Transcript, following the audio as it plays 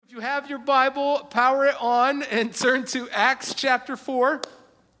have your Bible, power it on, and turn to Acts chapter 4.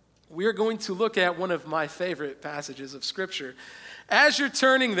 We are going to look at one of my favorite passages of Scripture. As you're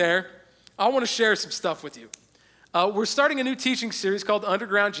turning there, I want to share some stuff with you. We're starting a new teaching series called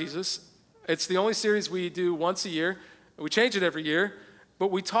Underground Jesus. It's the only series we do once a year. We change it every year, but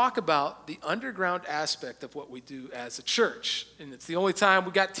we talk about the underground aspect of what we do as a church. And it's the only time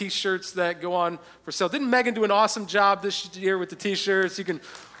we got t-shirts that go on for sale. Didn't Megan do an awesome job this year with the t-shirts? You can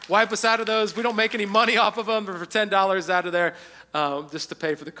wipe us out of those. We don't make any money off of them, but for $10 out of there, just to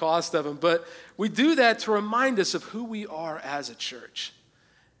pay for the cost of them. But we do that to remind us of who we are as a church.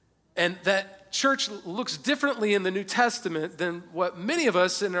 And that church looks differently in the New Testament than what many of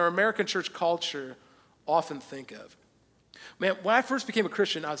us in our American church culture often think of. Man, when I first became a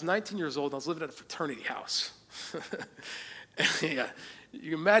Christian, I was 19 years old, and I was living at a fraternity house. Yeah,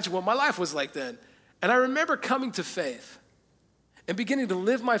 you can imagine what my life was like then. And I remember coming to faith and beginning to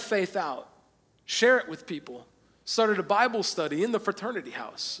live my faith out, share it with people. Started a Bible study in the fraternity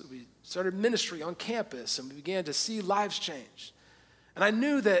house. We started ministry on campus, and we began to see lives change. And I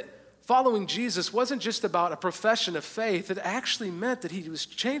knew that following Jesus wasn't just about a profession of faith. It actually meant that he was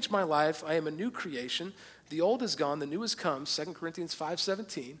changed my life. I am a new creation. The old is gone, the new has come, 2 Corinthians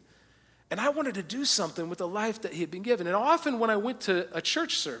 5:17. And I wanted to do something with the life that he had been given. And often when I went to a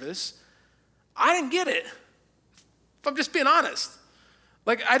church service, I didn't get it. If I'm just being honest.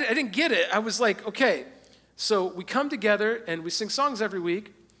 Like, I didn't get it. I was like, okay, so we come together and we sing songs every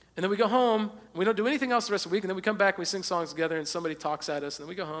week, and then we go home, and we don't do anything else the rest of the week, and then we come back and we sing songs together, and somebody talks at us, and then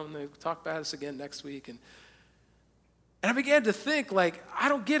we go home, and they talk about us again next week. And I began to think, like, I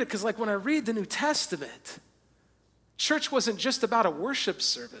don't get it, because like when I read the New Testament, church wasn't just about a worship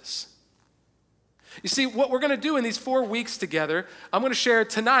service. You see, what we're going to do in these 4 weeks together, I'm going to share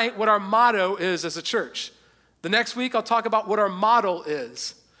tonight what our motto is as a church. The next week, I'll talk about what our model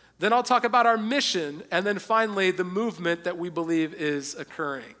is. Then I'll talk about our mission, and then finally, the movement that we believe is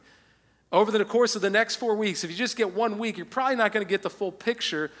occurring. Over the course of the next 4 weeks, if you just get 1 week, you're probably not going to get the full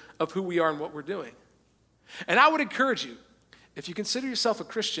picture of who we are and what we're doing. And I would encourage you, if you consider yourself a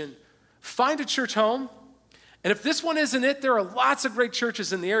Christian, find a church home. And if this one isn't it, there are lots of great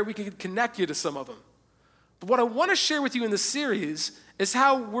churches in the area. We can connect you to some of them. But what I want to share with you in this series is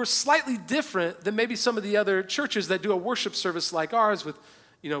how we're slightly different than maybe some of the other churches that do a worship service like ours with,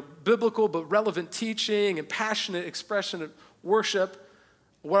 biblical but relevant teaching and passionate expression of worship.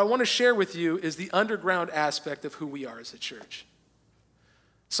 What I want to share with you is the underground aspect of who we are as a church.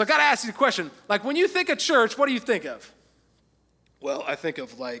 So I got to ask you the question, like when you think of church, what do you think of? Well, I think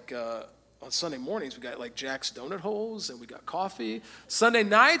of on Sunday mornings, we got like Jack's Donut Holes and we got coffee. Sunday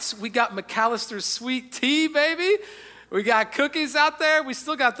nights, we got McAllister's sweet tea, baby. We got cookies out there. We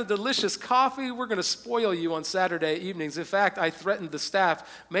still got the delicious coffee. We're going to spoil you on Saturday evenings. In fact, I threatened the staff,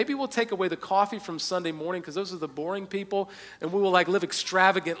 maybe we'll take away the coffee from Sunday morning because those are the boring people, and we will live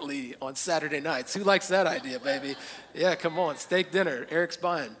extravagantly on Saturday nights. Who likes that idea, baby? Yeah, come on, steak dinner. Eric's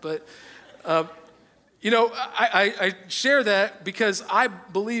buying. But, I share that because I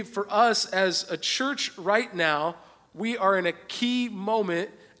believe for us as a church right now, we are in a key moment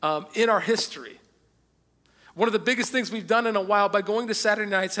in our history. One of the biggest things we've done in a while by going to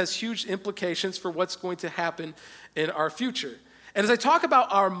Saturday nights has huge implications for what's going to happen in our future. And as I talk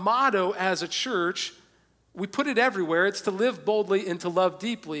about our motto as a church, we put it everywhere. It's to live boldly and to love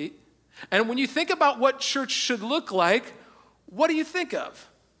deeply. And when you think about what church should look like, what do you think of?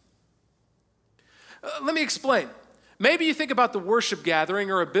 Let me explain. Maybe you think about the worship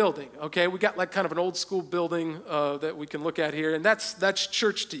gathering or a building, okay? We got kind of an old school building that we can look at here, and that's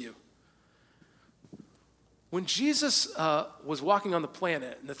church to you. When Jesus was walking on the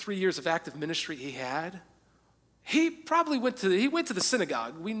planet in the 3 years of active ministry he had, he probably went to the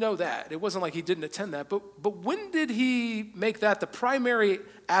synagogue. We know that. It wasn't like he didn't attend that. But when did he make that the primary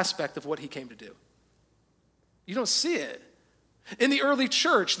aspect of what he came to do? You don't see it. In the early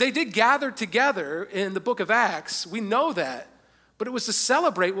church, they did gather together in the book of Acts. We know that. But it was to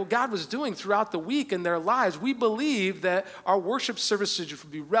celebrate what God was doing throughout the week in their lives. We believe that our worship services should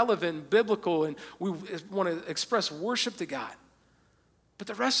be relevant and biblical, and we want to express worship to God. But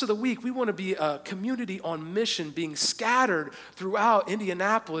the rest of the week, we want to be a community on mission, being scattered throughout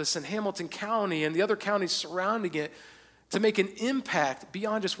Indianapolis and Hamilton County and the other counties surrounding it to make an impact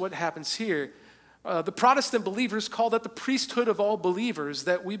beyond just what happens here. The Protestant believers call that the priesthood of all believers,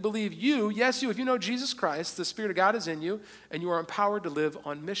 that we believe you, if you know Jesus Christ, the Spirit of God is in you, and you are empowered to live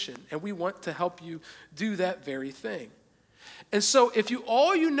on mission. And we want to help you do that very thing. And so if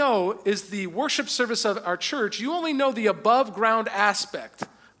all you know is the worship service of our church, you only know the above ground aspect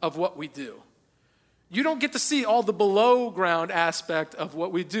of what we do. You don't get to see all the below ground aspect of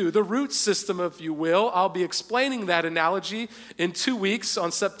what we do, the root system, if you will. I'll be explaining that analogy in 2 weeks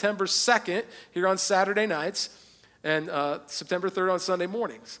on September 2nd here on Saturday nights and September 3rd on Sunday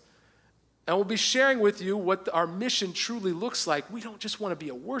mornings. And we'll be sharing with you what our mission truly looks like. We don't just want to be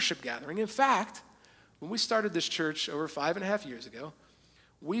a worship gathering. In fact, when we started this church over 5.5 years ago,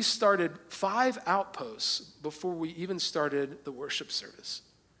 we started 5 outposts before we even started the worship service.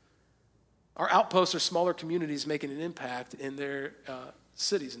 Our outposts are smaller communities making an impact in their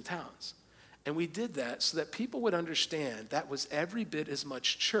cities and towns. And we did that so that people would understand that was every bit as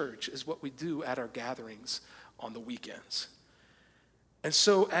much church as what we do at our gatherings on the weekends. And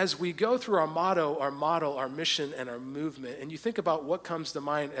so as we go through our motto, our model, our mission, and our movement, and you think about what comes to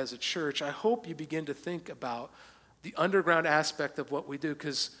mind as a church, I hope you begin to think about the underground aspect of what we do.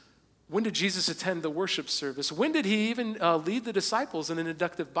 Because when did Jesus attend the worship service? When did he even lead the disciples in an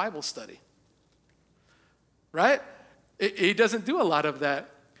inductive Bible study? Right? He doesn't do a lot of that.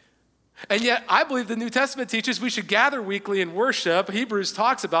 And yet, I believe the New Testament teaches we should gather weekly and worship. Hebrews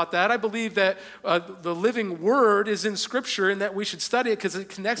talks about that. I believe that the living word is in Scripture and that we should study it because it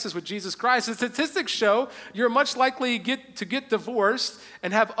connects us with Jesus Christ. The statistics show you're much likely to get divorced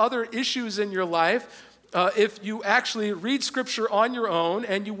and have other issues in your life if you actually read Scripture on your own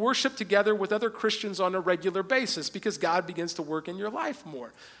and you worship together with other Christians on a regular basis because God begins to work in your life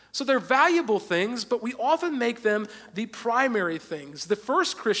more. So they're valuable things, but we often make them the primary things. The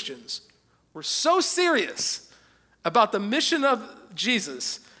first Christians were so serious about the mission of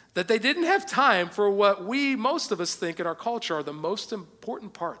Jesus that they didn't have time for what most of us think in our culture are the most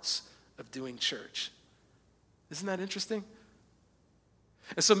important parts of doing church. Isn't that interesting?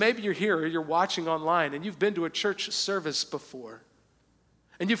 And so maybe you're here or you're watching online and you've been to a church service before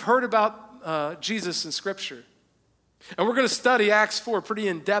and you've heard about Jesus in Scripture. And we're going to study Acts 4 pretty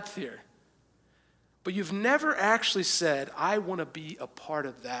in depth here. But you've never actually said, I want to be a part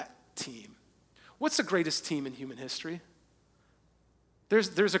of that team. What's the greatest team in human history?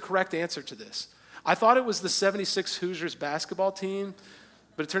 There's a correct answer to this. I thought it was the 76 Hoosiers basketball team,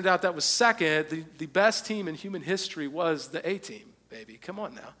 but it turned out that was second. The best team in human history was the A-team, baby. Come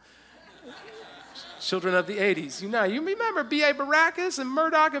on now. Children of the 80s. You remember B.A. Baracus and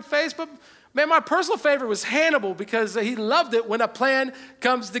Murdoch and Facebook? Man, my personal favorite was Hannibal because he loved it when a plan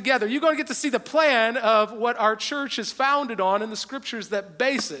comes together. You're going to get to see the plan of what our church is founded on and the scriptures that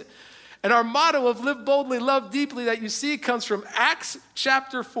base it. And our motto of live boldly, love deeply that you see comes from Acts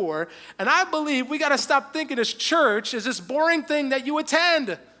chapter 4. And I believe we got to stop thinking as church is this boring thing that you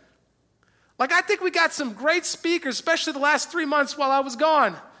attend. Like I think we got some great speakers, especially the last 3 months while I was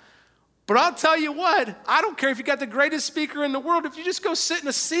gone. But I'll tell you what, I don't care if you got the greatest speaker in the world. If you just go sit in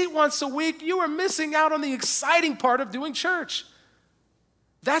a seat once a week, you are missing out on the exciting part of doing church.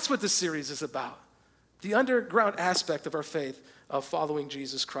 That's what this series is about. The underground aspect of our faith of following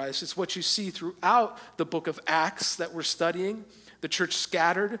Jesus Christ. It's what you see throughout the book of Acts that we're studying, the church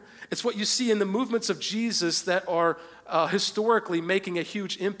scattered. It's what you see in the movements of Jesus that are historically making a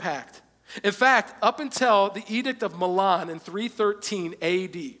huge impact. In fact, up until the Edict of Milan in 313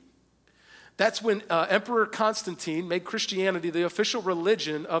 AD, that's when Emperor Constantine made Christianity the official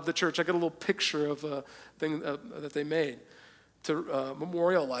religion of the church. I got a little picture of a thing that they made to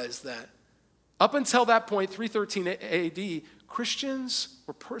memorialize that. Up until that point, 313 AD, Christians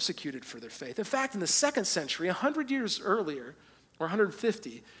were persecuted for their faith. In fact, in the 2nd century, 100 years earlier, or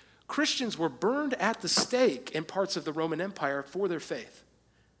 150, Christians were burned at the stake in parts of the Roman Empire for their faith.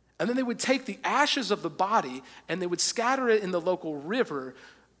 And then they would take the ashes of the body and they would scatter it in the local river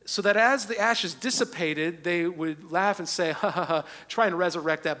so that as the ashes dissipated, they would laugh and say, ha ha ha, try and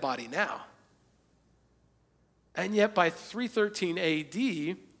resurrect that body now. And yet by 313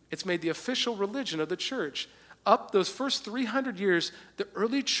 AD, it's made the official religion of the church. Up those first 300 years, the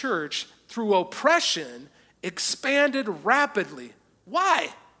early church, through oppression, expanded rapidly. Why?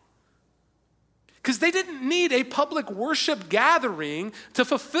 Because they didn't need a public worship gathering to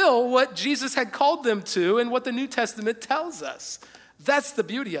fulfill what Jesus had called them to and what the New Testament tells us. That's the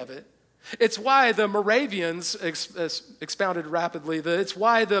beauty of it. It's why the Moravians expounded rapidly. It's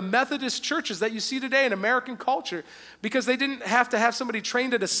why the Methodist churches that you see today in American culture, because they didn't have to have somebody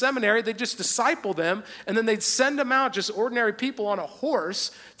trained at a seminary. They just disciple them, and then they'd send them out, just ordinary people on a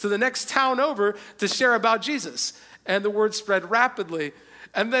horse, to the next town over to share about Jesus. And the word spread rapidly.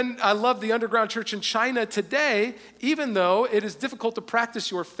 And then I love the underground church in China today, even though it is difficult to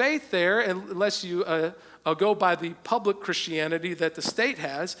practice your faith there unless you go by the public Christianity that the state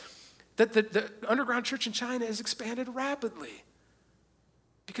has, that the underground church in China has expanded rapidly.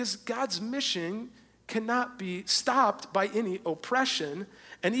 Because God's mission cannot be stopped by any oppression.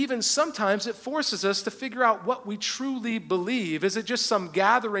 And even sometimes it forces us to figure out what we truly believe. Is it just some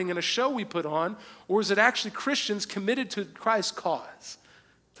gathering and a show we put on, or is it actually Christians committed to Christ's cause,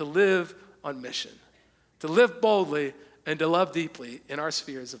 to live on mission, to live boldly and to love deeply in our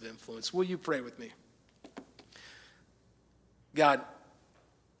spheres of influence? Will you pray with me? God,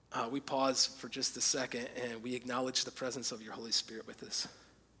 we pause for just a second and we acknowledge the presence of your Holy Spirit with us.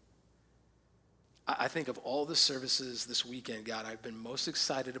 I think of all the services this weekend, God, I've been most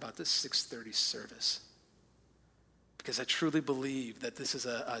excited about this 6:30 service because I truly believe that this is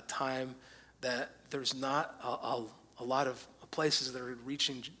a time that there's not a lot of places that are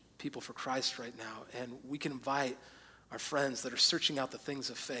reaching people for Christ right now, and we can invite our friends that are searching out the things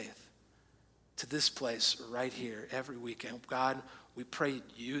of faith to this place right here every weekend. God, we pray you'd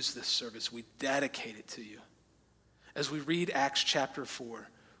use this service. We dedicate it to you. As we read Acts chapter 4,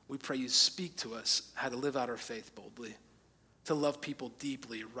 we pray you speak to us how to live out our faith boldly, to love people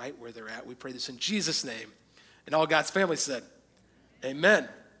deeply right where they're at. We pray this in Jesus' name. And all God's family said, amen.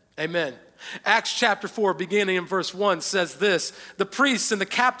 Amen. Acts chapter 4, beginning in verse 1, says this: the priests and the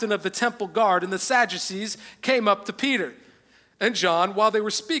captain of the temple guard and the Sadducees came up to Peter and John while they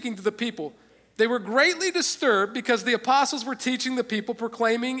were speaking to the people. They were greatly disturbed because the apostles were teaching the people,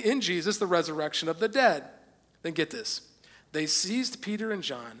 proclaiming in Jesus the resurrection of the dead. Then get this. They seized Peter and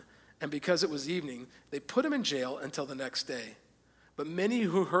John, and because it was evening, they put them in jail until the next day. But many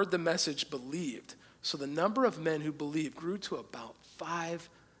who heard the message believed. So the number of men who believed grew to about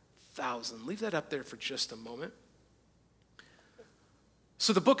 5,000. Leave that up there for just a moment.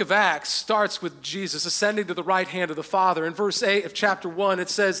 So the book of Acts starts with Jesus ascending to the right hand of the Father. In verse 8 of chapter 1, it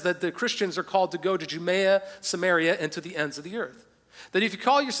says that the Christians are called to go to Judea, Samaria, and to the ends of the earth. That if you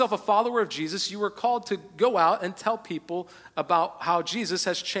call yourself a follower of Jesus, you are called to go out and tell people about how Jesus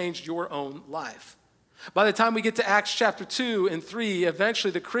has changed your own life. By the time we get to Acts chapter 2 and 3, eventually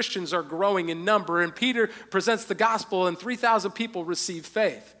the Christians are growing in number, and Peter presents the gospel, and 3,000 people receive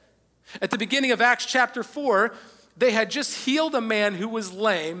faith. At the beginning of Acts chapter 4, they had just healed a man who was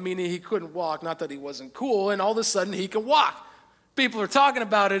lame, meaning he couldn't walk, not that he wasn't cool, and all of a sudden he can walk. People are talking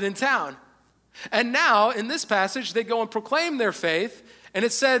about it in town. And now, in this passage, they go and proclaim their faith, and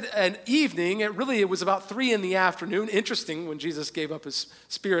it said an evening, it was about 3 in the afternoon. Interesting, when Jesus gave up his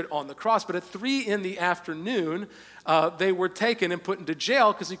spirit on the cross, but at 3 in the afternoon, they were taken and put into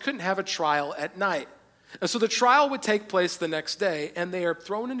jail because he couldn't have a trial at night. And so the trial would take place the next day, and they are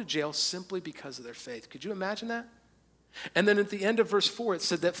thrown into jail simply because of their faith. Could you imagine that? And then at the end of verse 4, it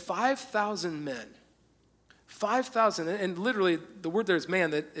said that 5,000 men, 5,000, and literally the word there is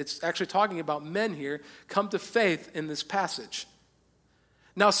man, that it's actually talking about men here, come to faith in this passage.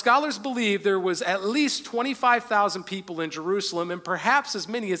 Now, scholars believe there was at least 25,000 people in Jerusalem and perhaps as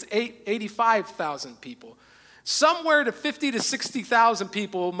many as 85,000 people. Somewhere to 50 to 60,000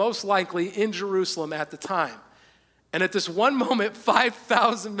 people, most likely in Jerusalem at the time. And at this one moment,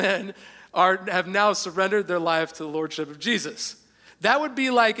 5,000 men have now surrendered their life to the lordship of Jesus. That would be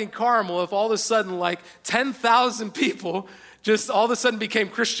like in Carmel if all of a sudden like 10,000 people just all of a sudden became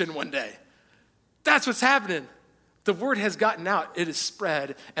Christian one day. That's what's happening. The word has gotten out. It is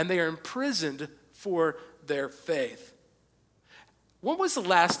spread, and they are imprisoned for their faith. When was the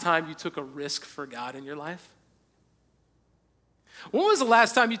last time you took a risk for God in your life? When was the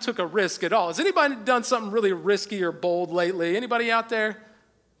last time you took a risk at all? Has anybody done something really risky or bold lately? Anybody out there?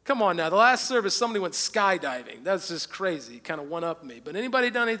 Come on now. The last service, somebody went skydiving. That's just crazy. Kind of one-up me. But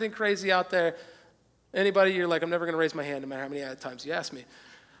anybody done anything crazy out there? Anybody, you're like, I'm never going to raise my hand no matter how many times you ask me.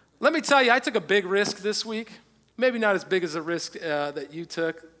 Let me tell you, I took a big risk this week. Maybe not as big as a risk that you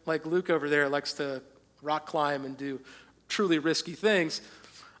took. Like Luke over there likes to rock climb and do truly risky things.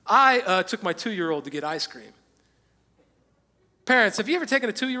 I took my 2-year-old to get ice cream. Parents, have you ever taken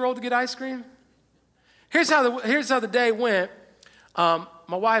a 2-year-old to get ice cream? Here's how the day went.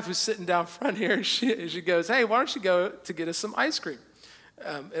 My wife was sitting down front here, she goes, hey, why don't you go to get us some ice cream?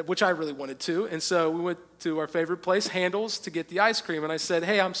 Which I really wanted to. And so we went to our favorite place, Handel's, to get the ice cream. And I said,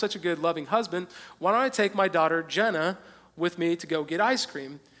 hey, I'm such a good, loving husband. Why don't I take my daughter, Jenna, with me to go get ice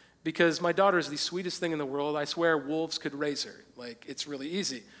cream? Because my daughter is the sweetest thing in the world. I swear wolves could raise her. Like, it's really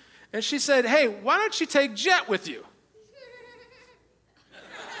easy. And she said, hey, why don't you take Jet with you?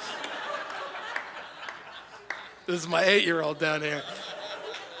 This is my 8-year-old down here.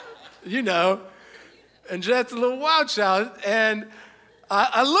 You know. And Jet's a little wild child. And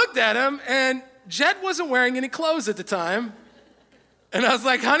I looked at him, and Jet wasn't wearing any clothes at the time. And I was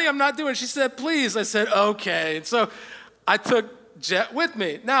like, honey, I'm not doing it. She said, please. I said, okay. And so I took Jet with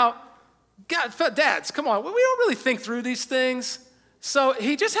me. Now, God, dads, come on. We don't really think through these things. So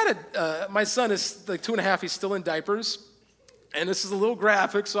he just had my son is like 2.5, he's still in diapers. And this is a little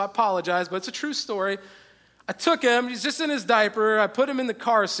graphic, so I apologize, but it's a true story. I took him, he's just in his diaper, I put him in the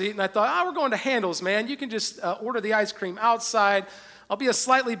car seat, and I thought, we're going to Handles, man. You can just order the ice cream outside. I'll be a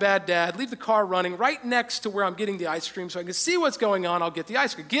slightly bad dad, leave the car running right next to where I'm getting the ice cream so I can see what's going on. I'll get the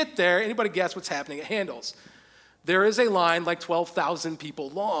ice cream. Get there, anybody guess what's happening at Handles? There is a line like 12,000 people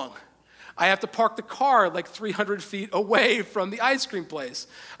long. I have to park the car like 300 feet away from the ice cream place.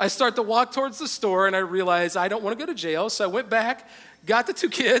 I start to walk towards the store, and I realize I don't want to go to jail, so I went back, got the 2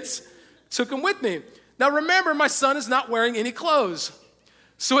 kids, took them with me. Now remember, my son is not wearing any clothes.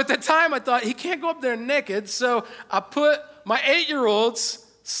 So at that time, I thought, he can't go up there naked, so I put my 8-year-old's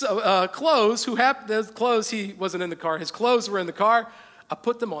clothes, those clothes, he wasn't in the car, his clothes were in the car, I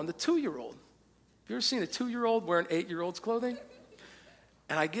put them on the 2-year-old. Have you ever seen a 2-year-old wearing 8-year-old's clothing?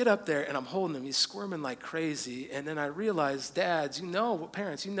 And I get up there, and I'm holding him. He's squirming like crazy. And then I realize, dads,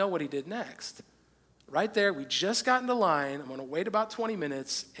 parents, you know what he did next. Right there, we just got in the line. I'm going to wait about 20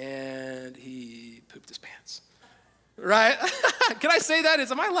 minutes, and he pooped his pants. Right? Can I say that?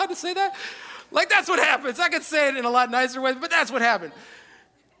 Am I allowed to say that? Like, that's what happens. I could say it in a lot nicer way, but that's what happened.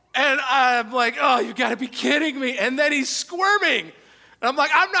 And I'm like, oh, you got to be kidding me. And then he's squirming. And I'm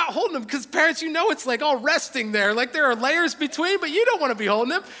like, I'm not holding him because parents, it's like all resting there. Like there are layers between, but you don't want to be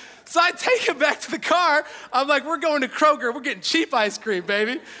holding him. So I take him back to the car. I'm like, we're going to Kroger. We're getting cheap ice cream,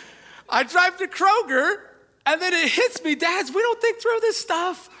 baby. I drive to Kroger, and then it hits me, dads, we don't think through this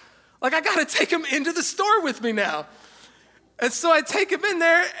stuff. Like, I got to take him into the store with me now. And so I take him in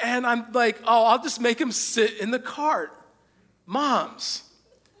there, and I'm like, I'll just make him sit in the cart. Moms,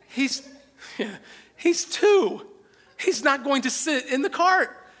 he's 2. He's not going to sit in the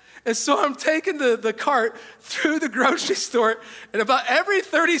cart. And so I'm taking the cart through the grocery store, and about every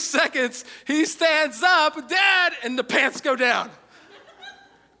 30 seconds, he stands up, Dad, and the pants go down.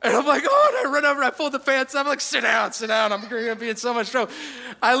 And I'm like, and I run over, I pull the pants up, I'm like, sit down, I'm going to be in so much trouble.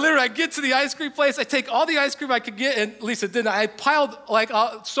 I get to the ice cream place, I take all the ice cream I could get, and Lisa didn't, I piled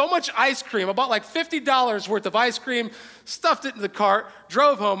so much ice cream, I bought like $50 worth of ice cream, stuffed it in the cart,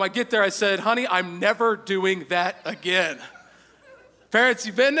 drove home. I get there, I said, honey, I'm never doing that again. Parents,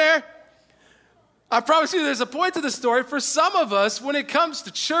 you been there? I promise you there's a point to the story. For some of us, when it comes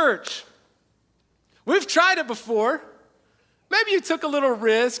to church, we've tried it before. Maybe you took a little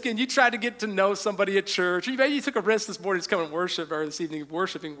risk and you tried to get to know somebody at church. Or maybe you took a risk this morning to come and worship, or this evening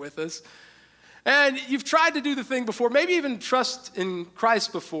worshiping with us. And you've tried to do the thing before, maybe even trust in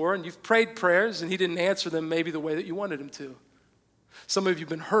Christ before, and you've prayed prayers and he didn't answer them maybe the way that you wanted him to. Some of you have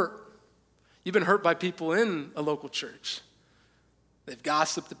been hurt. You've been hurt by people in a local church. They've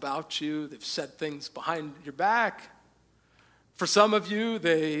gossiped about you. They've said things behind your back. For some of you,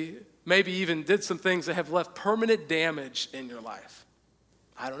 they maybe even did some things that have left permanent damage in your life.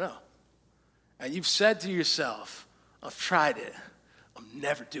 I don't know. And you've said to yourself, I've tried it. I'm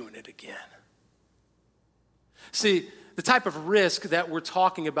never doing it again. See, the type of risk that we're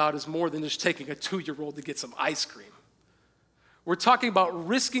talking about is more than just taking a 2-year-old to get some ice cream. We're talking about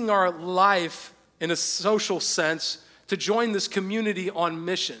risking our life in a social sense to join this community on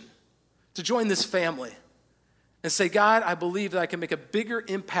mission, to join this family. And say, God, I believe that I can make a bigger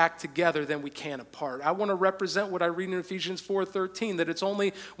impact together than we can apart. I want to represent what I read in Ephesians 4:13, that it's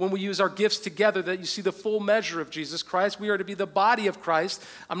only when we use our gifts together that you see the full measure of Jesus Christ. We are to be the body of Christ.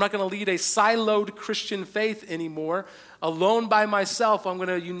 I'm not going to lead a siloed Christian faith anymore. Alone by myself, I'm going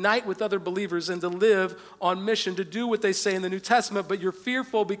to unite with other believers and to live on mission, to do what they say in the New Testament, but you're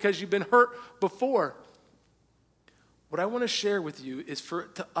fearful because you've been hurt before. What I want to share with you is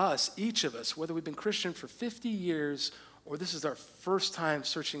to us, each of us, whether we've been Christian for 50 years or this is our first time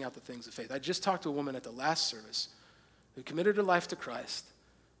searching out the things of faith. I just talked to a woman at the last service who committed her life to Christ,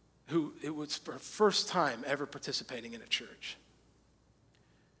 who it was her first time ever participating in a church.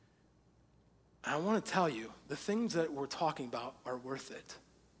 And I want to tell you, the things that we're talking about are worth it.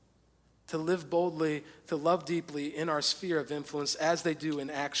 To live boldly, to love deeply in our sphere of influence as they do in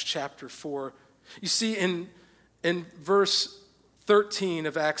Acts chapter 4. You see, in verse 13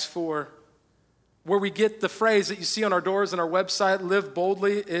 of Acts 4, where we get the phrase that you see on our doors and our website, live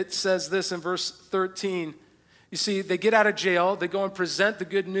boldly, it says this in verse 13. You see, they get out of jail, they go and present the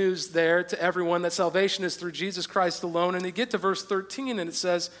good news there to everyone that salvation is through Jesus Christ alone, and they get to verse 13 and it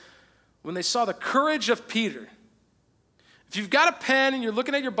says, when they saw the courage of Peter. If you've got a pen and you're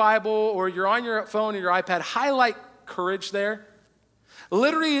looking at your Bible or you're on your phone or your iPad, highlight courage there.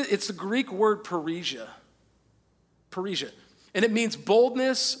 Literally, it's the Greek word parrhesia. And it means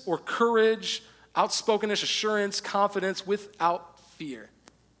boldness or courage, outspokenness, assurance, confidence without fear.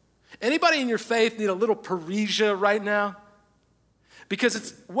 Anybody in your faith need a little parrhesia right now? Because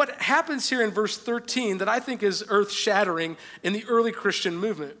it's what happens here in verse 13 that I think is earth-shattering in the early Christian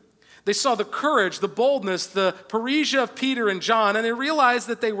movement. They saw the courage, the boldness, the parrhesia of Peter and John, and they realized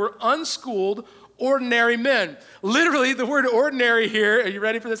that they were unschooled, ordinary men. Literally, the word ordinary here, are you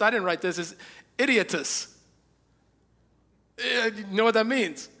ready for this? I didn't write this, is idiotus. You know what that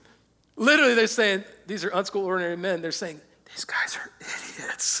means? Literally, they're saying, these are unschooled, ordinary men. They're saying, these guys are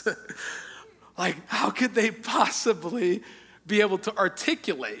idiots. Like, how could they possibly be able to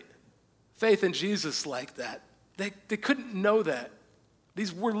articulate faith in Jesus like that? They couldn't know that.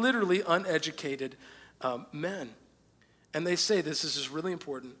 These were literally uneducated men. And they say this is really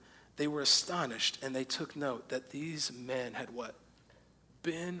important. They were astonished and they took note that these men had what?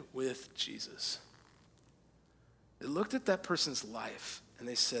 Been with Jesus. They looked at that person's life and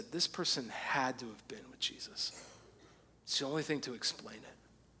they said, this person had to have been with Jesus. It's the only thing to explain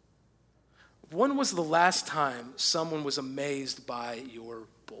it. When was the last time someone was amazed by your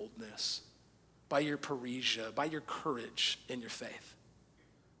boldness, by your parrhesia, by your courage in your faith?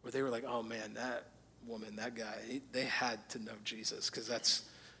 Where they were like, oh man, that woman, that guy, they had to know Jesus because that's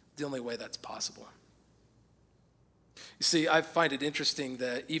the only way that's possible. You see, I find it interesting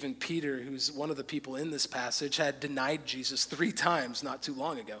that even Peter, who's one of the people in this passage, had denied Jesus 3 times not too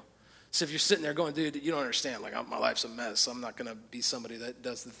long ago. So if you're sitting there going, dude, you don't understand, like my life's a mess, I'm not going to be somebody that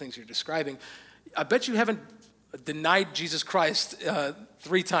does the things you're describing. I bet you haven't denied Jesus Christ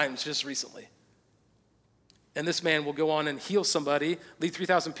 3 times just recently. And this man will go on and heal somebody, lead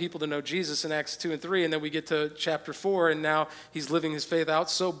 3,000 people to know Jesus in Acts 2 and 3, and then we get to chapter 4, and now he's living his faith out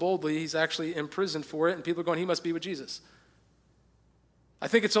so boldly, he's actually imprisoned for it, and people are going, he must be with Jesus. I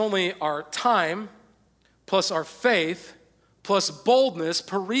think it's only our time, plus our faith, plus boldness,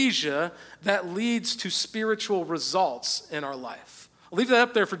 parrhesia, that leads to spiritual results in our life. I'll leave that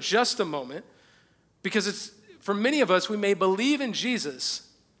up there for just a moment, because it's for many of us, we may believe in Jesus.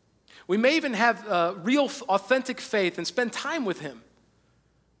 We may even have real, authentic faith and spend time with him.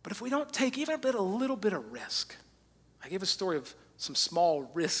 But if we don't take even a little bit of risk, I gave a story of some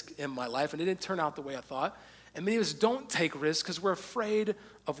small risk in my life, and it didn't turn out the way I thought. And many of us don't take risks because we're afraid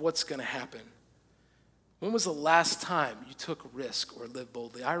of what's going to happen. When was the last time you took risk or lived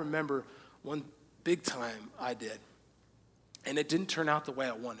boldly? I remember one big time I did, and it didn't turn out the way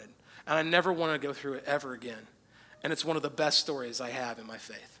I wanted. And I never want to go through it ever again. And it's one of the best stories I have in my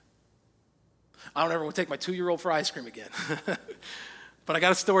faith. I don't ever want to take my 2-year-old for ice cream again. But I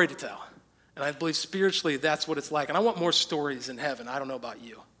got a story to tell. And I believe spiritually that's what it's like. And I want more stories in heaven. I don't know about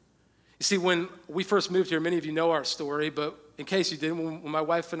you. You see, when we first moved here, many of you know our story, but in case you didn't, when my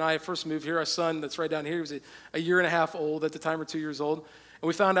wife and I first moved here, our son that's right down here, he was a year and a half old at the time, or 2 years old. And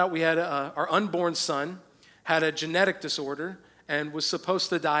we found out we had our unborn son had a genetic disorder and was supposed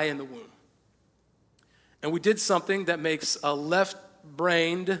to die in the womb. And we did something that makes a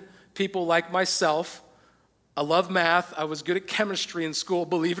left-brained people like myself. I love math. I was good at chemistry in school,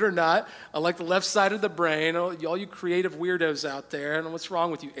 believe it or not. I like the left side of the brain. All you creative weirdos out there, I don't know what's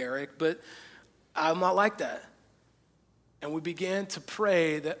wrong with you, Eric, but I'm not like that. And we began to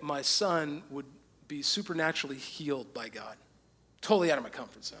pray that my son would be supernaturally healed by God. Totally out of my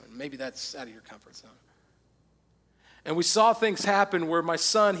comfort zone. Maybe that's out of your comfort zone. And we saw things happen where my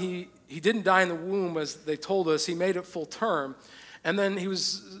son, he didn't die in the womb as they told us. He made it full term. And then he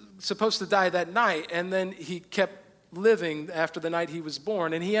was supposed to die that night, and then he kept living after the night he was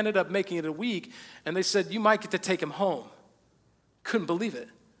born, and he ended up making it a week, and they said, you might get to take him home. Couldn't believe it.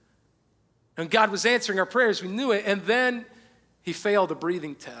 And God was answering our prayers, we knew it, and then he failed a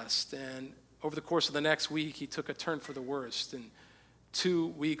breathing test, and over the course of the next week, he took a turn for the worst, and 2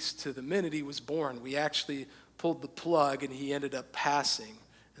 weeks to the minute he was born, we actually pulled the plug, and he ended up passing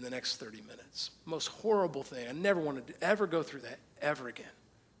in the next 30 minutes. Most horrible thing. I never wanted to ever go through that ever again.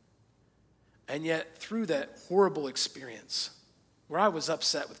 And yet, through that horrible experience, where I was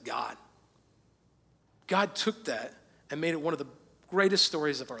upset with God, God took that and made it one of the greatest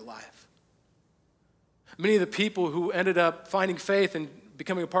stories of our life. Many of the people who ended up finding faith and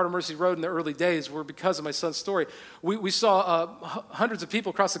becoming a part of Mercy Road in the early days were because of my son's story. We saw hundreds of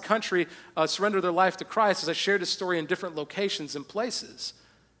people across the country surrender their life to Christ as I shared his story in different locations and places.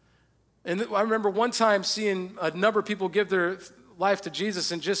 And I remember one time seeing a number of people give their life to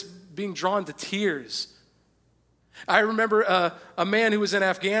Jesus and just being drawn to tears. I remember a man who was in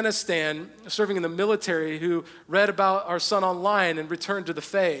Afghanistan serving in the military who read about our son online and returned to the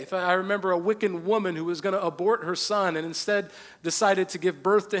faith. I remember a Wiccan woman who was going to abort her son and instead decided to give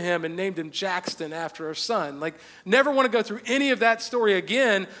birth to him and named him Jackson after her son. Like, never want to go through any of that story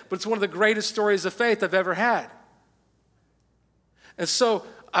again, but it's one of the greatest stories of faith I've ever had. And so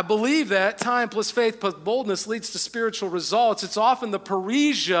I believe that time plus faith plus boldness leads to spiritual results. It's often the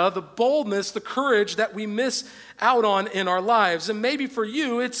parrhesia, the boldness, the courage that we miss out on in our lives. And maybe for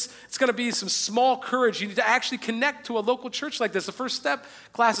you, it's going to be some small courage. You need to actually connect to a local church like this. The First Step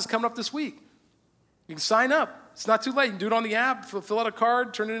class is coming up this week. You can sign up. It's not too late. You can do it on the app, fill out a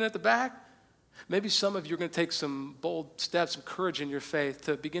card, turn it in at the back. Maybe some of you are going to take some bold steps, some courage in your faith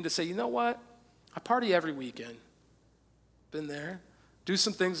to begin to say, you know what? I party every weekend. Been there. Do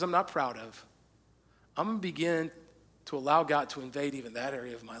some things I'm not proud of. I'm going to begin to allow God to invade even that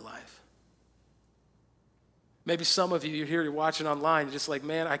area of my life. Maybe some of you, you're here, you're watching online, you're just like,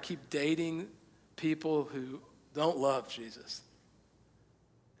 man, I keep dating people who don't love Jesus.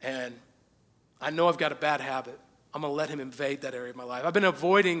 And I know I've got a bad habit. I'm going to let him invade that area of my life. I've been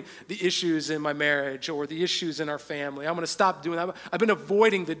avoiding the issues in my marriage or the issues in our family. I'm going to stop doing that. I've been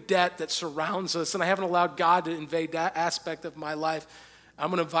avoiding the debt that surrounds us, and I haven't allowed God to invade that aspect of my life. I'm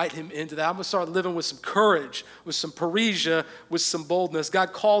going to invite him into that. I'm going to start living with some courage, with some parrhesia, with some boldness.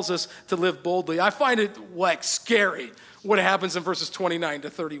 God calls us to live boldly. I find it scary what happens in verses 29 to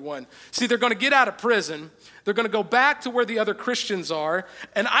 31. See, they're going to get out of prison. They're going to go back to where the other Christians are.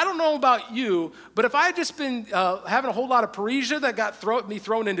 And I don't know about you, but if I had just been having a whole lot of parrhesia that got me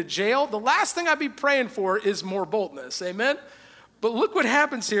thrown into jail, the last thing I'd be praying for is more boldness. Amen? But look what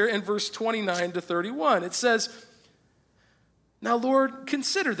happens here in verse 29 to 31. It says, now, Lord,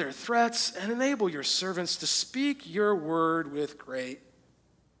 consider their threats and enable your servants to speak your word with great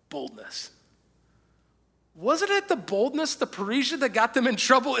boldness. Wasn't it the boldness, the parrhesia that got them in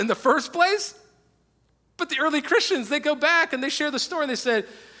trouble in the first place? But the early Christians, they go back and they share the story and they said,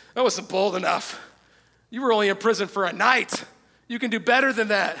 that wasn't bold enough. You were only in prison for a night. You can do better than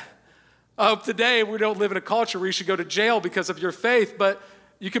that. I hope today we don't live in a culture where you should go to jail because of your faith, but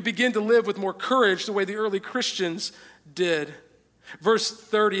you could begin to live with more courage the way the early Christians did. Verse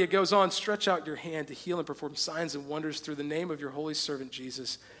 30, it goes on, stretch out your hand to heal and perform signs and wonders through the name of your holy servant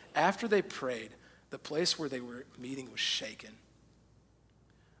Jesus. After they prayed, the place where they were meeting was shaken.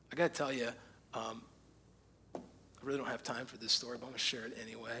 I got to tell you, I really don't have time for this story, but I'm going to share it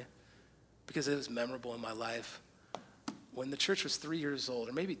anyway because it was memorable in my life. When the church was 3 years old,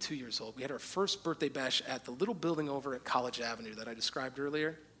 or maybe 2 years old, we had our first birthday bash at the little building over at College Avenue that I described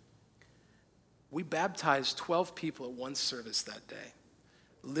earlier. We baptized 12 people at one service that day,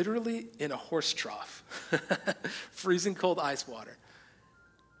 literally in a horse trough, freezing cold ice water.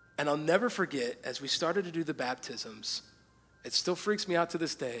 And I'll never forget, as we started to do the baptisms, it still freaks me out to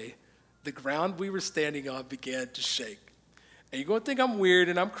this day, the ground we were standing on began to shake. And you're going to think I'm weird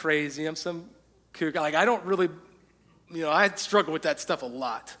and I'm crazy, I'm some kook. Like, I don't really, I struggle with that stuff a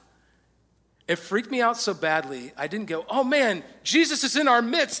lot. It freaked me out so badly, I didn't go, oh man, Jesus is in our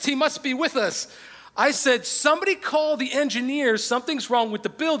midst, he must be with us. I said, somebody call the engineers, something's wrong with the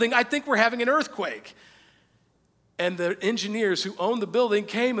building, I think we're having an earthquake. And the engineers who owned the building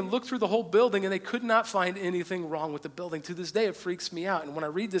came and looked through the whole building and they could not find anything wrong with the building. To this day, it freaks me out. And when I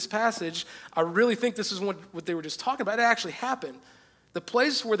read this passage, I really think this is what they were just talking about. It actually happened. The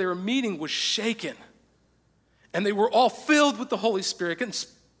place where they were meeting was shaken. And they were all filled with the Holy Spirit and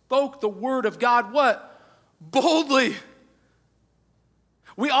spoke the word of God, what? Boldly.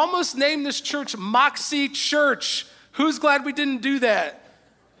 We almost named this church Moxie Church. Who's glad we didn't do that?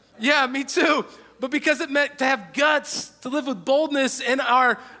 Yeah, me too. But because it meant to have guts, to live with boldness in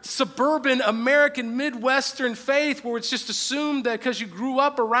our suburban American Midwestern faith, where it's just assumed that because you grew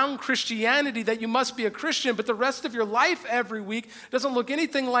up around Christianity that you must be a Christian, but the rest of your life every week doesn't look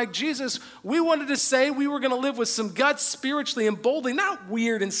anything like Jesus. We wanted to say we were going to live with some guts spiritually and boldly, not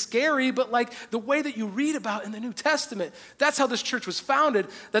weird and scary, but like the way that you read about in the New Testament. That's how this church was founded,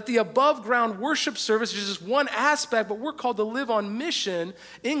 that the above ground worship service is just one aspect, but we're called to live on mission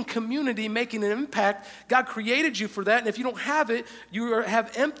in community, making an impact. God created you for that, and if you don't have it, you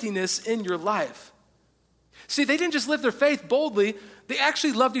have emptiness in your life. See, they didn't just live their faith boldly, they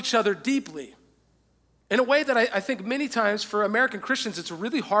actually loved each other deeply. In a way that I think many times for American Christians, it's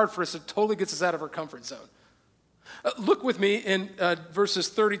really hard for us to totally get us out of our comfort zone. Look with me in verses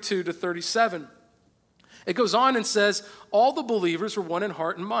 32 to 37. It goes on and says, all the believers were one in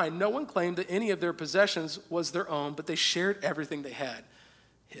heart and mind. No one claimed that any of their possessions was their own, but they shared everything they had.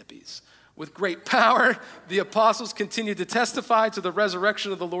 Hippies. With great power, the apostles continued to testify to the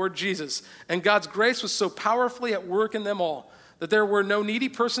resurrection of the Lord Jesus. And God's grace was so powerfully at work in them all that there were no needy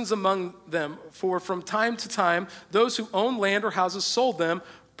persons among them. For from time to time, those who owned land or houses sold them,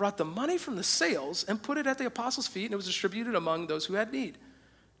 brought the money from the sales, and put it at the apostles' feet, and it was distributed among those who had need.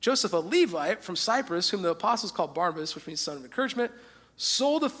 Joseph, a Levite from Cyprus, whom the apostles called Barnabas, which means son of encouragement,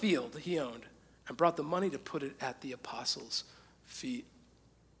 sold a field he owned and brought the money to put it at the apostles' feet.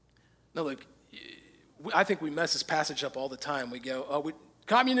 No, look, I think we mess this passage up all the time. We go,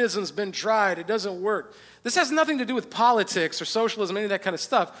 communism's been tried, it doesn't work. This has nothing to do with politics or socialism, any of that kind of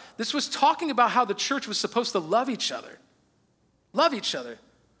stuff. This was talking about how the church was supposed to love each other. Love each other.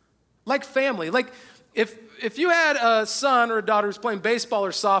 Like family. Like if you had a son or a daughter who's playing baseball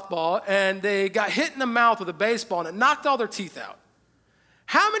or softball and they got hit in the mouth with a baseball and it knocked all their teeth out,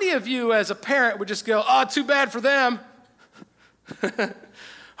 how many of you as a parent would just go, oh, too bad for them.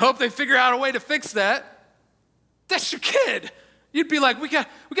 Hope they figure out a way to fix that. That's your kid. You'd be like, we got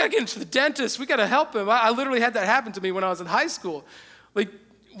to get him to the dentist. We got to help him. I literally had that happen to me when I was in high school. Like,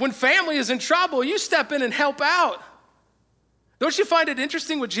 when family is in trouble, you step in and help out. Don't you find it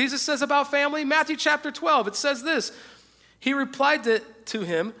interesting what Jesus says about family? Matthew chapter 12, it says this. He replied to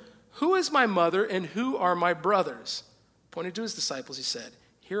him, who is my mother and who are my brothers? Pointing to his disciples, he said,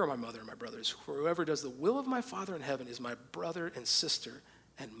 here are my mother and my brothers. For whoever does the will of my Father in heaven is my brother and sister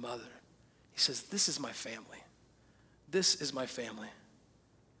and mother. He says, this is my family. This is my family.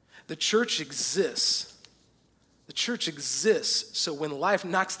 The church exists. The church exists so when life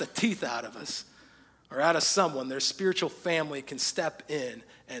knocks the teeth out of us or out of someone, their spiritual family can step in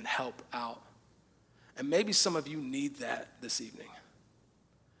and help out. And maybe some of you need that this evening.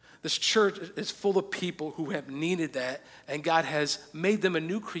 This church is full of people who have needed that, and God has made them a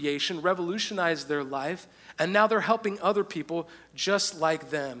new creation, revolutionized their life, and now they're helping other people just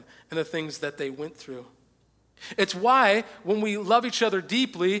like them in the things that they went through. It's why when we love each other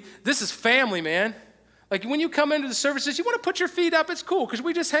deeply, this is family, man. Like when you come into the services, you want to put your feet up, it's cool because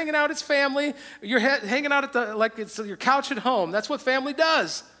we're just hanging out, it's family. You're hanging out like it's your couch at home. That's what family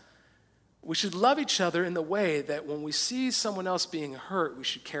does. We should love each other in the way that when we see someone else being hurt, we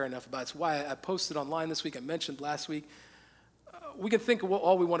should care enough about it. It's why I posted online this week, I mentioned last week, we can think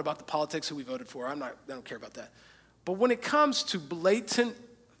all we want about the politics, who we voted for. I don't care about that. But when it comes to blatant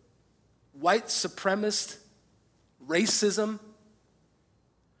white supremacist racism,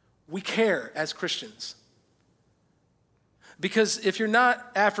 we care as Christians. Because if you're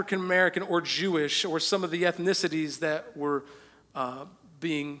not African American or Jewish or some of the ethnicities that were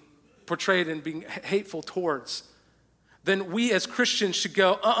being portrayed and being hateful towards, then we as Christians should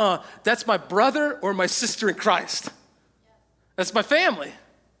go, that's my brother or my sister in Christ. That's my family.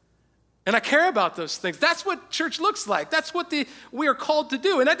 And I care about those things. That's what church looks like. That's what we are called to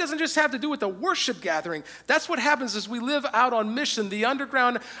do. And that doesn't just have to do with a worship gathering. That's what happens as we live out on mission, the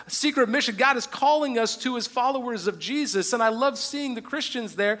underground secret mission God is calling us to as followers of Jesus. And I love seeing the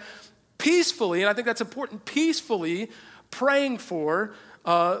Christians there peacefully, and I think that's important, peacefully praying for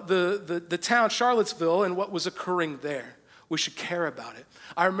the town, Charlottesville, and what was occurring there. We should care about it.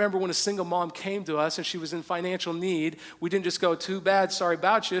 I remember when a single mom came to us and she was in financial need, we didn't just go, too bad, sorry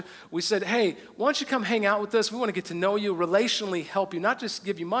about you. We said, hey, why don't you come hang out with us? We want to get to know you, relationally help you, not just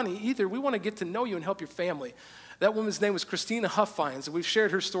give you money either. We want to get to know you and help your family. That woman's name was Christina Huffines. We've shared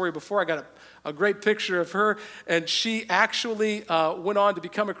her story before. I got a great picture of her, and she actually went on to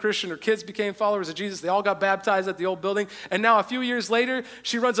become a Christian. Her kids became followers of Jesus. They all got baptized at the old building, and now a few years later,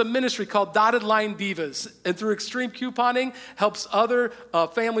 she runs a ministry called Dotted Line Divas, and through extreme couponing, helps other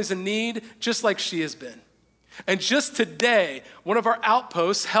families in need, just like she has been. And just today, one of our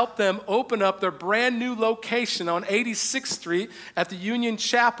outposts helped them open up their brand new location on 86th Street at the Union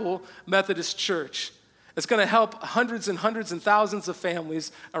Chapel Methodist Church. It's going to help hundreds and thousands of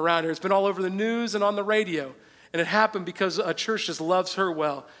families around here. It's been all over the news and on the radio. And it happened because a church just loves her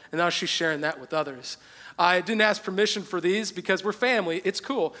well. And now she's sharing that with others. I didn't ask permission for these because we're family. It's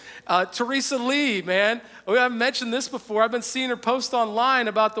cool. Teresa Lee, man. I've mentioned this before. I've been seeing her post online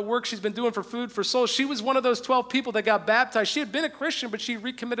about the work she's been doing for Food for Souls. She was one of those 12 people that got baptized. She had been a Christian, but she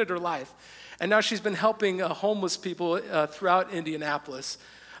recommitted her life. And now she's been helping homeless people throughout Indianapolis.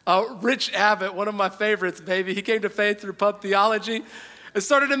 Rich Abbott, one of my favorites, baby. He came to faith through pub theology and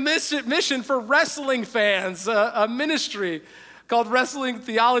started a mission for wrestling fans, a ministry called Wrestling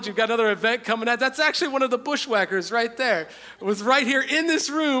Theology. We've got another event coming out. That's actually one of the Bushwhackers right there. It was right here in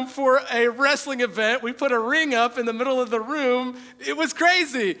this room for a wrestling event. We put a ring up in the middle of the room. It was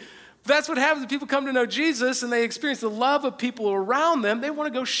crazy. That's what happens when people come to know Jesus and they experience the love of people around them. They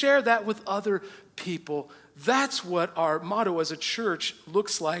want to go share that with other people. That's what our motto as a church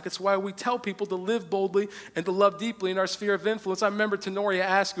looks like. It's why we tell people to live boldly and to love deeply in our sphere of influence. I remember Tenoria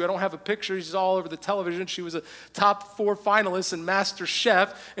Askew. I don't have a picture. She's all over the television. She was a top 4 finalist in Master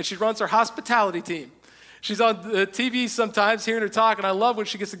Chef, and she runs our hospitality team. She's on the TV sometimes hearing her talk, and I love when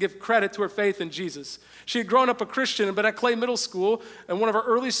she gets to give credit to her faith in Jesus. She had grown up a Christian, but at Clay Middle School, in one of her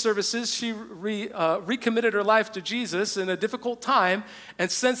early services, she recommitted her life to Jesus in a difficult time,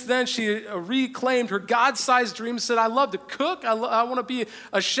 and since then, she reclaimed her God-sized dream and said, I love to cook, I want to be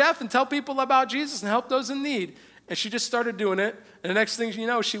a chef and tell people about Jesus and help those in need. And she just started doing it, and the next thing you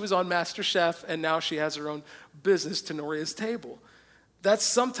know, she was on MasterChef, and now she has her own business, Tenoria's Table. That's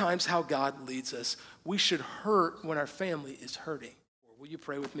sometimes how God leads us. We should hurt when our family is hurting. Will you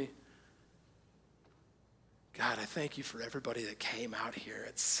pray with me? God, I thank you for everybody that came out here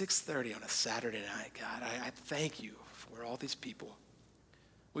at 6:30 on a Saturday night. God, I thank you for all these people.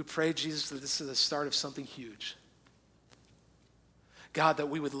 We pray, Jesus, that this is the start of something huge. God, that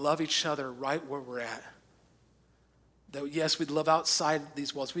we would love each other right where we're at. That, yes, we'd love outside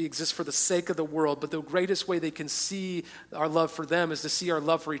these walls. We exist for the sake of the world, but the greatest way they can see our love for them is to see our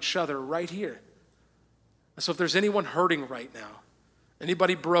love for each other right here. So if there's anyone hurting right now,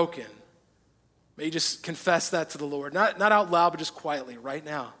 anybody broken, may you just confess that to the Lord. Not out loud, but just quietly right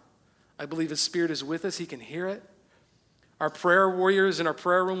now. I believe His Spirit is with us. He can hear it. Our prayer warriors in our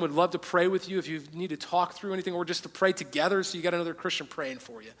prayer room would love to pray with you if you need to talk through anything or just to pray together so you got another Christian praying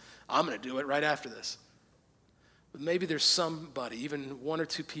for you. I'm going to do it right after this. But maybe there's somebody, even one or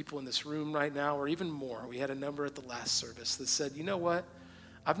two people in this room right now, or even more. We had a number at the last service that said, you know what?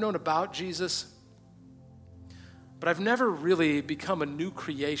 I've known about Jesus, but I've never really become a new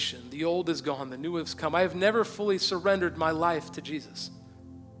creation. The old is gone, the new has come. I have never fully surrendered my life to Jesus.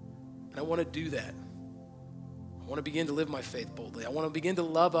 And I want to do that. I want to begin to live my faith boldly. I want to begin to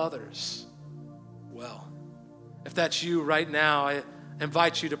love others well. If that's you right now, I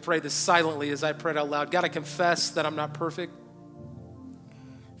invite you to pray this silently as I pray it out loud. God, I confess that I'm not perfect.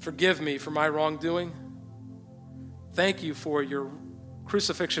 Forgive me for my wrongdoing. Thank you for your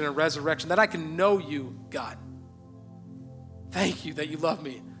crucifixion and resurrection, that I can know you, God. Thank you that you love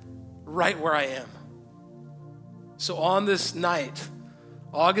me right where I am. So on this night,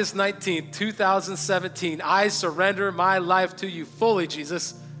 August 19th, 2017, I surrender my life to you fully,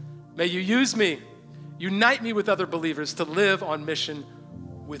 Jesus. May you use me. Unite me with other believers to live on mission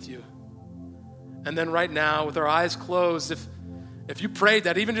with you. And then right now, with our eyes closed, if you prayed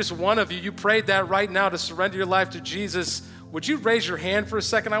that, even just one of you prayed that right now to surrender your life to Jesus, would you raise your hand for a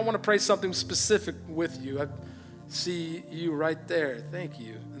second? I want to pray something specific with you. I see you right there. Thank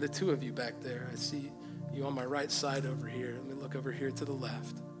you. And the two of you back there. I see you on my right side over here. Let me look over here to the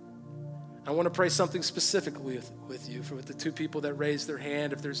left. I want to pray something specifically with you, with the two people that raised their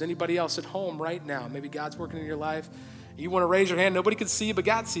hand. If there's anybody else at home right now, maybe God's working in your life, you want to raise your hand. Nobody can see you, but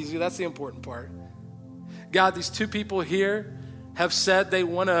God sees you. That's the important part. God, these two people here have said they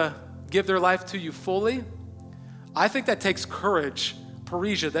want to give their life to you fully. I think that takes courage,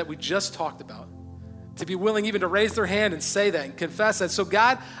 Parisia, that we just talked about, to be willing even to raise their hand and say that and confess that. So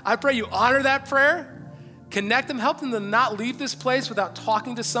God, I pray you honor that prayer. Connect them, help them to not leave this place without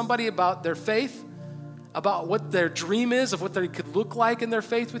talking to somebody about their faith, about what their dream is, of what they could look like in their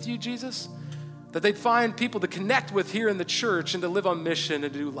faith with you, Jesus. That they'd find people to connect with here in the church and to live on mission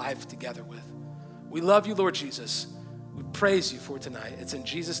and to do life together with. We love you, Lord Jesus. We praise you for tonight. It's in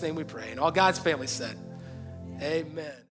Jesus' name we pray. And all God's family said, amen.